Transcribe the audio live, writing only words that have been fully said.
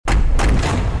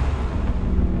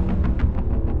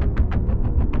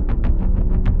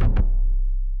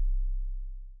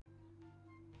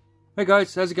Hey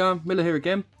guys, how's it going? Miller here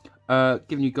again,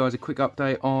 giving you guys a quick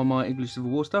update on my English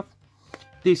Civil War stuff.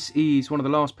 This is one of the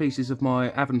last pieces of my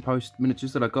Avanpost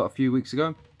miniatures that I got a few weeks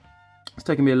ago. It's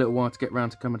taken me a little while to get around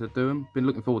to coming to do them. Been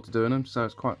looking forward to doing them, so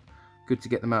it's quite good to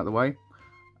get them out of the way.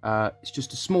 It's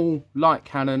just a small light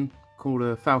cannon called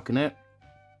a falconet.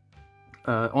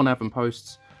 On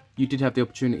Avanposts, you did have the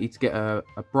opportunity to get a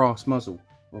brass muzzle,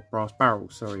 or brass barrel,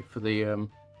 sorry, for the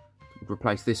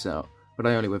replace this out, but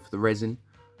I only went for the resin.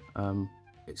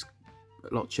 It's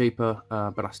a lot cheaper,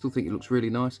 but I still think it looks really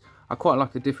nice. I quite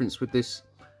like the difference with this.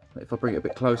 If I bring it a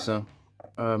bit closer,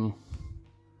 the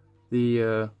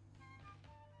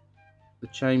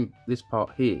chain, this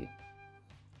part here,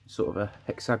 is sort of a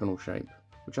hexagonal shape,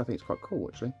 which I think is quite cool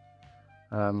actually.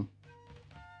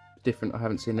 Different. I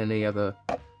haven't seen any other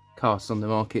casts on the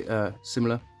market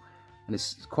similar, and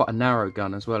it's quite a narrow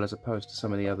gun as well, as opposed to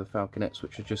some of the other falconets,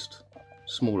 which are just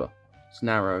smaller. It's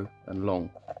narrow and long,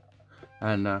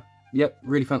 and yep,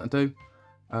 really fun to do.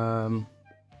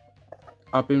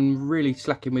 I've been really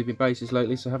slacking with my bases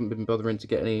lately, so I haven't been bothering to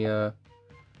get any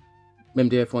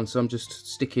MDF ones, so I'm just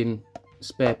sticking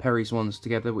spare Perry's ones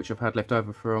together, which I've had left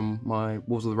over from my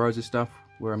Wars of the Roses stuff,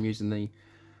 where I'm using the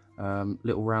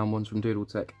little round ones from Doodle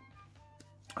Tech.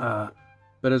 But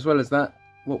as well as that,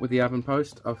 what with the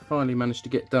Avanpost, I've finally managed to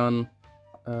get done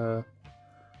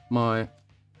my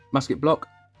musket block.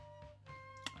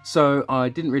 So I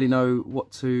didn't really know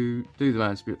what to do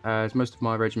them as most of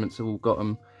my regiments have all got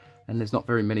them, and there's not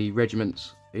very many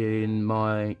regiments in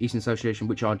my Eastern Association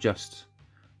which are just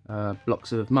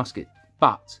blocks of musket.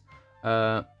 But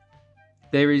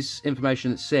there is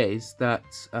information that says that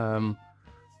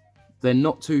they're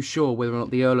not too sure whether or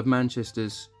not the Earl of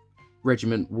Manchester's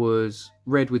regiment was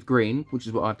red with green, which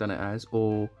is what I've done it as,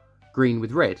 or green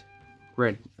with red.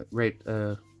 Red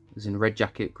as in red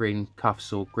jacket, green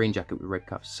cuffs, or green jacket with red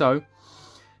cuffs. So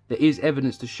there is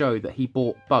evidence to show that he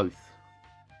bought both,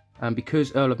 and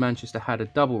because Earl of Manchester had a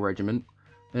double regiment,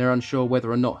 they're unsure whether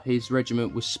or not his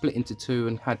regiment was split into two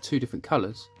and had two different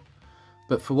colours.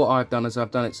 But for what I've done is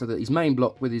I've done it so that his main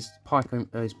block with his pike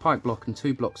block and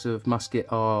two blocks of musket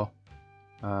are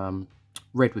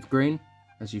red with green,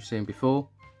 as you've seen before,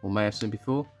 or may have seen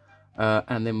before,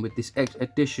 and then with this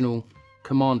additional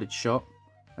commanded shot,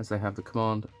 as they have the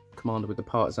commander with the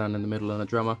partisan in the middle and a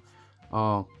drummer,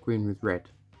 are green with red.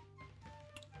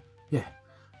 Yeah,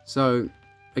 so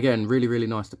again, really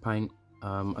nice to paint.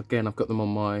 Again, I've got them on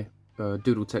my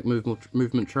Doodle Tech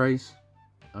movement trays,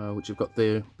 which have got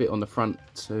the bit on the front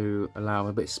to allow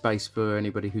a bit of space for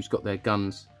anybody who's got their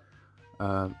guns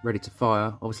ready to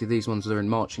fire. Obviously these ones are in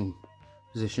marching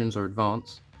positions or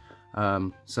advance,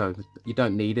 so you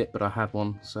don't need it, but I have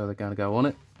one, so they're going to go on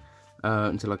it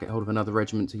until I get hold of another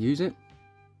regiment to use it.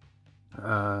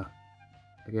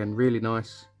 Again, really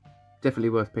nice, definitely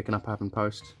worth picking up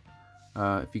Avanpost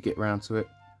if you get around to it.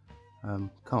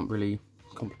 Can't really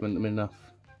compliment them enough,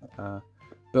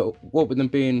 but what with them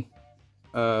being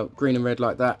green and red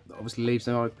like that, obviously leaves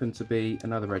them open to be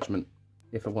another regiment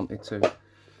if I wanted to.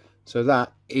 So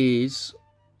that is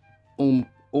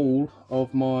all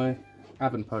of my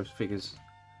Avanpost figures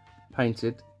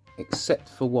painted, except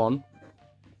for one,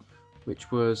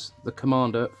 which was the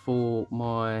commander for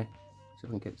my, see if I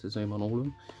can get to zoom on all of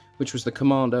them, which was the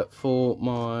commander for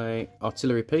my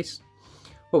artillery piece.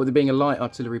 What with it being a light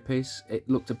artillery piece, it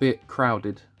looked a bit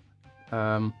crowded,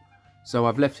 so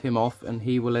I've left him off, and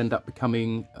he will end up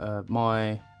becoming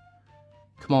my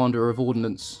commander of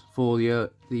ordnance for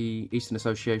the Eastern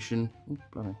Association. Ooh,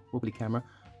 blimey, wobbly camera.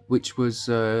 Which was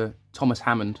Thomas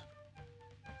Hammond,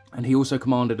 and he also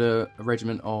commanded a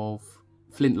regiment of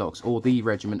flintlocks, or the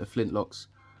regiment of flintlocks,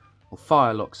 or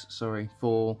firelocks, sorry,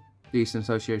 for the Eastern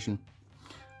Association.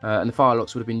 And the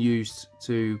firelocks would have been used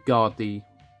to guard the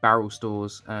barrel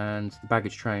stores and the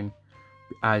baggage train,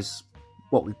 as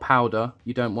what with powder,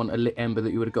 you don't want a lit ember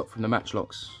that you would have got from the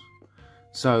matchlocks.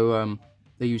 So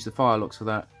they used the firelocks for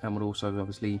that, and would also,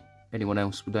 obviously, anyone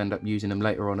else would end up using them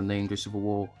later on in the English Civil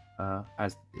War,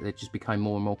 as they just became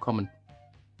more and more common.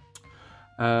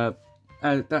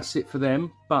 That's it for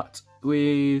them. But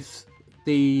with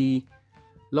the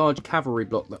large cavalry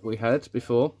block that we had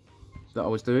before, that I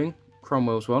was doing,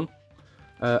 Cromwell's one,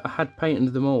 I had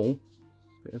painted them all,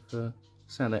 bit of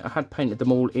sound there. I had painted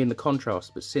them all in the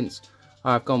contrast, but since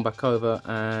I've gone back over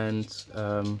and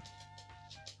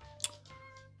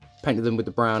painted them with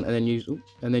the brown, and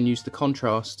then used the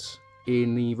contrasts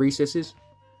in the recesses,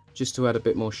 just to add a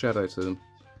bit more shadow to them.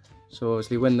 So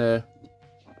obviously when they're,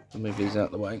 I'll move these out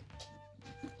of the way,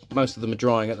 most of them are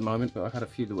drying at the moment, but I had a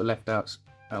few that were left out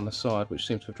on the side, which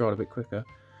seems to have dried a bit quicker,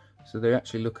 so they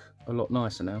actually look a lot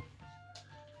nicer now.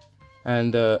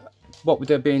 And what with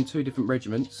there being 2 different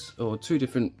regiments, or 2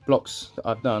 different blocks that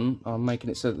I've done, I'm making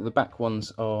it so that the back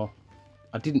ones are,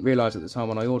 I didn't realise at the time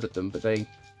when I ordered them, but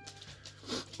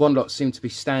one lot seem to be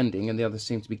standing and the others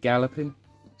seem to be galloping.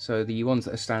 So the ones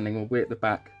that are standing will be at the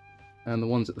back, and the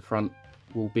ones at the front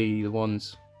will be the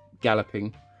ones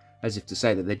galloping, as if to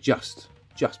say that they're just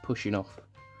pushing off.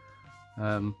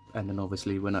 And then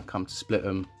obviously when I come to split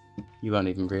them, you won't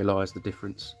even realise the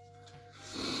difference.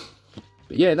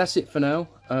 But yeah, that's it for now.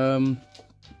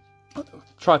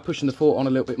 Try pushing the fort on a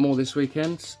little bit more this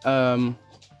weekend.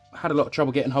 Had a lot of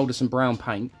trouble getting hold of some brown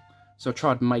paint, so I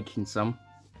tried making some.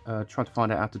 Tried to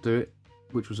find out how to do it,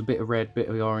 which was a bit of red, bit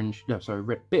of orange, no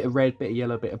sorry, bit of red, bit of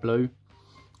yellow, bit of blue,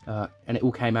 and it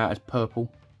all came out as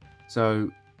purple. So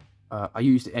I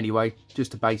used it anyway,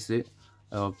 just to base it,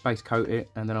 base coat it,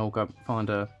 and then I'll go find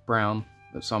a brown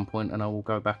at some point and I will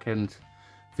go back and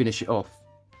finish it off.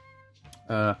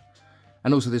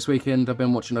 And also this weekend I've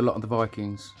been watching a lot of the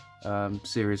Vikings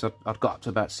series. I've got up to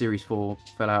about series 4,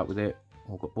 fell out with it,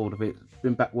 or got bored of it.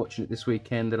 Been back watching it this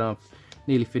weekend, and I've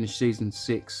nearly finished season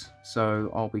 6,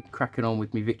 so I'll be cracking on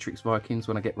with me Victrix Vikings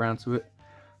when I get round to it,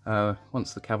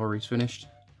 once the cavalry's finished.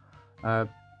 But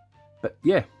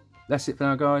yeah, that's it for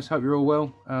now guys, hope you're all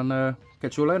well, and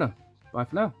catch you all later. Bye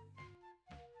for now.